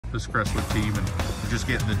this Crestwood team, and just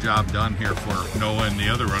getting the job done here for Noah and the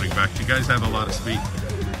other running backs. You guys have a lot of speed.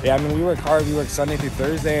 Yeah, I mean, we work hard. We work Sunday through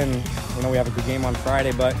Thursday, and we have a good game on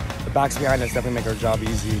Friday, but the backs behind us definitely make our job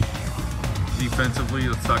easy. Defensively,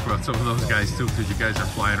 let's talk about some of those guys too, because you guys are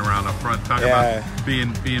flying around up front. Talk about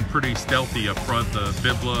being pretty stealthy up front, the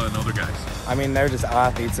Bibla and other guys. I mean, they're just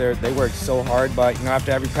athletes. They work so hard, but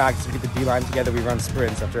after every practice, we get the D-line together. We run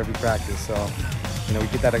sprints after every practice, so we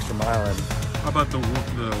get that extra mile in. How about the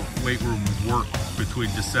weight room work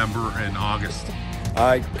between December and August?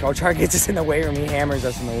 Coach Hart gets us in the weight room. He hammers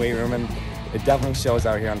us in the weight room, and it definitely shows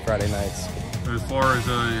out here on Friday nights. As far as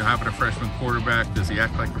having a freshman quarterback, does he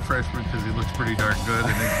act like a freshman? Because he looks pretty darn good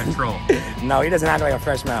and in control. No, he doesn't act like a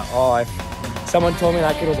freshman at all. If someone told me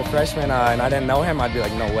that kid was a freshman and I didn't know him, I'd be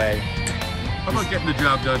like, no way. How about getting the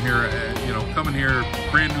job done here? Coming here,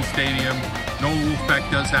 brand new stadium. Noah Wolfpack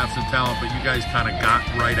does have some talent, but you guys kind of got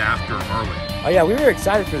right after early. Oh yeah, we were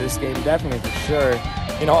excited for this game, definitely, for sure.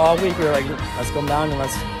 All week we were like, let's come down and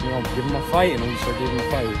let's, give him a fight, and we sure gave him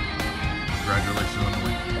a fight. Congratulations on the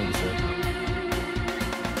win. Thank you, sir.